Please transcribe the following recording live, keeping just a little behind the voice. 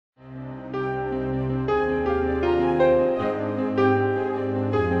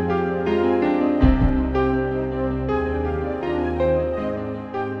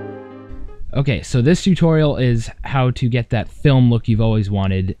Okay, so this tutorial is how to get that film look you've always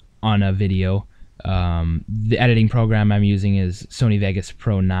wanted on a video. The editing program I'm using is Sony Vegas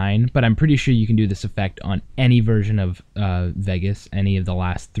Pro 9, but I'm pretty sure you can do this effect on any version of Vegas, any of the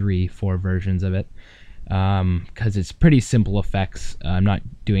last 3-4 versions of it, because it's pretty simple effects. I'm not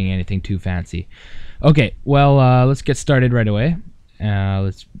doing anything too fancy. Okay, well, let's get started right away.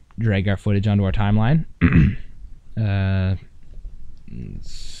 Let's drag our footage onto our timeline.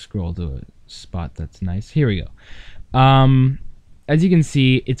 Scroll to a spot that's nice. Here we go. As you can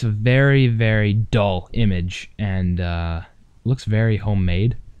see, it's a very, very dull image, and looks very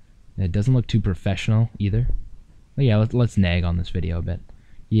homemade. It doesn't look too professional either. But yeah, let's nag on this video a bit.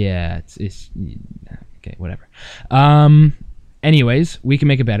 Yeah, it's okay, whatever. Anyways, we can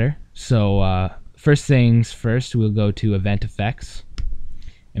make it better. So first things first, we'll go to Event Effects,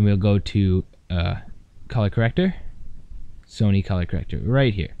 and we'll go to Color Corrector, Sony Color Corrector,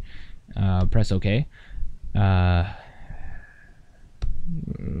 right here. Press OK.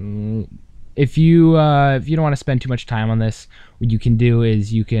 If you don't want to spend too much time on this, what you can do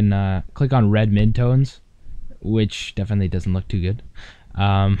is you can click on red midtones, which definitely doesn't look too good.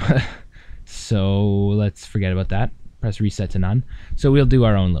 So let's forget about that. Press reset to none. So we'll do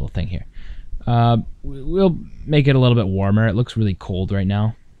our own little thing here. We'll make it a little bit warmer. It looks really cold right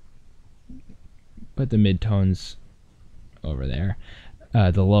now. Put the midtones over there.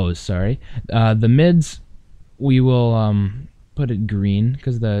 The lows, sorry. The mids, we will put it green,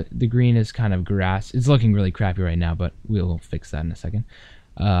 because the green is kind of grass. It's looking really crappy right now, but we'll fix that in a second.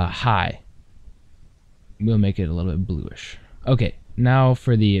 High, we'll make it a little bit bluish. Okay, now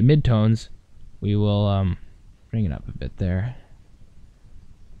for the midtones, we will bring it up a bit there.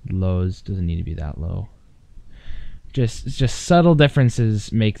 Lows doesn't need to be that low. Just subtle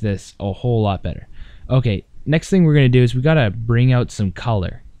differences make this a whole lot better. Okay, next thing we're gonna do is we gotta bring out some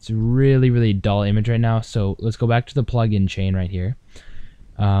color. It's a really, really dull image right now, so let's go back to the plugin chain right here.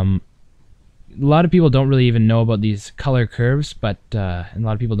 A lot of people don't really even know about these color curves, but a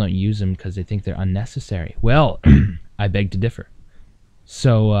lot of people don't use them because they think they're unnecessary. Well, I beg to differ.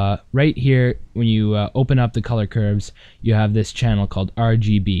 So right here, when you open up the color curves, you have this channel called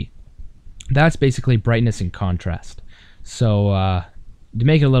RGB. That's basically brightness and contrast. So to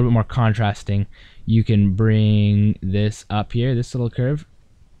make it a little bit more contrasting, you can bring this up here, this little curve,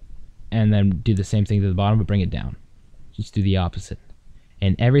 and then do the same thing to the bottom, but bring it down. Just do the opposite.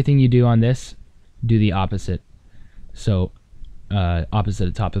 And everything you do on this, do the opposite. So opposite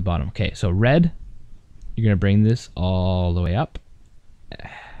at top to the bottom. Okay, so red, you're gonna bring this all the way up.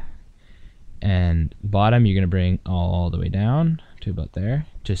 And bottom, you're gonna bring all the way down to about there.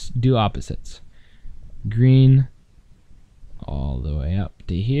 Just do opposites. Green, all the way up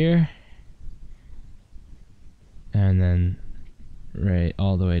to here. And then right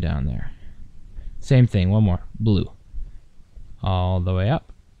all the way down there. Same thing, one more. Blue. All the way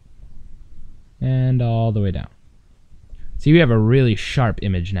up. And all the way down. See, we have a really sharp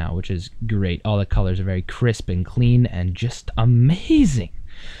image now, which is great. All the colors are very crisp and clean and just amazing.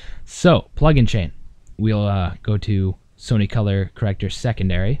 So, plugin chain. We'll go to Sony Color Corrector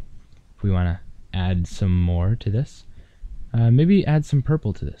Secondary if we want to add some more to this. Maybe add some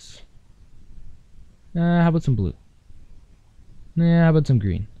purple to this. How about some blue? How about some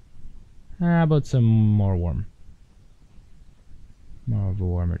green? How about some more warm? More of a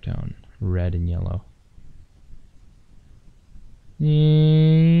warmer tone. Red and yellow. I'm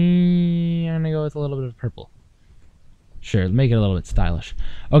gonna go with a little bit of purple. Sure, make it a little bit stylish.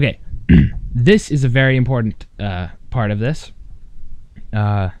 Okay, this is a very important part of this.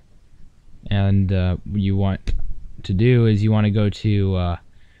 And what you want to do is you want to go to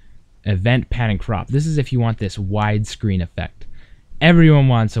Event Pan and Crop. This is if you want this widescreen effect. Everyone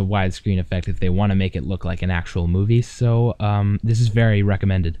wants a widescreen effect if they want to make it look like an actual movie, so this is very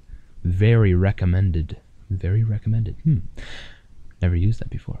recommended. Very recommended. Very recommended. Never used that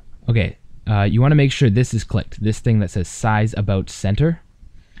before. Okay, you want to make sure this is clicked. This thing that says size about center,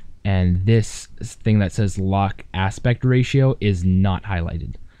 and this thing that says lock aspect ratio is not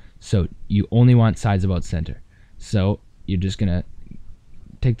highlighted. So you only want size about center. So you're just gonna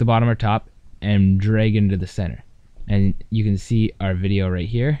take the bottom or top and drag it into the center. And you can see our video right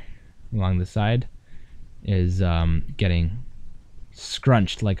here along the side is getting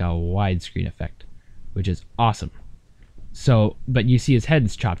scrunched like a widescreen effect, which is awesome. So, but you see his head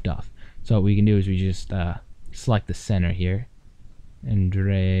is chopped off. So what we can do is we just select the center here and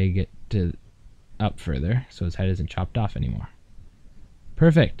drag it to up further so his head isn't chopped off anymore.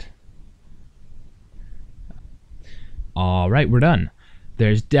 Perfect. All right, we're done.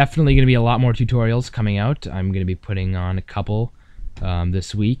 There's definitely going to be a lot more tutorials coming out. I'm going to be putting on a couple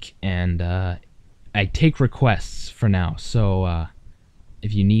this week, and I take requests for now. So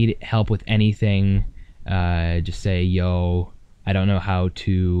if you need help with anything, just say, yo, I don't know how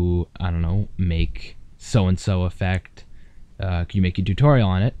to, make so-and-so effect. Could you make a tutorial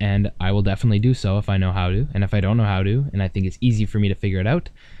on it? And I will definitely do so if I know how to. And if I don't know how to, and I think it's easy for me to figure it out,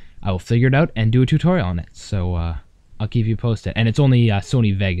 I will figure it out and do a tutorial on it. So I'll keep you posted. And it's only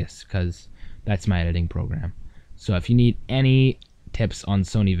Sony Vegas, because that's my editing program. So if you need any tips on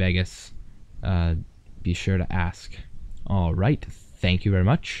Sony Vegas, be sure to ask. All right. Thank you very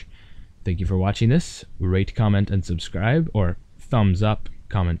much. Thank you for watching this. Rate, comment, and subscribe. Or thumbs up,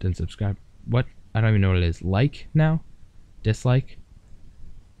 comment, and subscribe. What? I don't even know what it is. Like now? Dislike?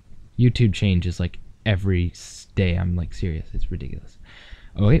 YouTube changes like every day. I'm like serious. It's ridiculous.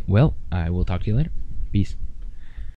 Okay, well, I will talk to you later. Peace.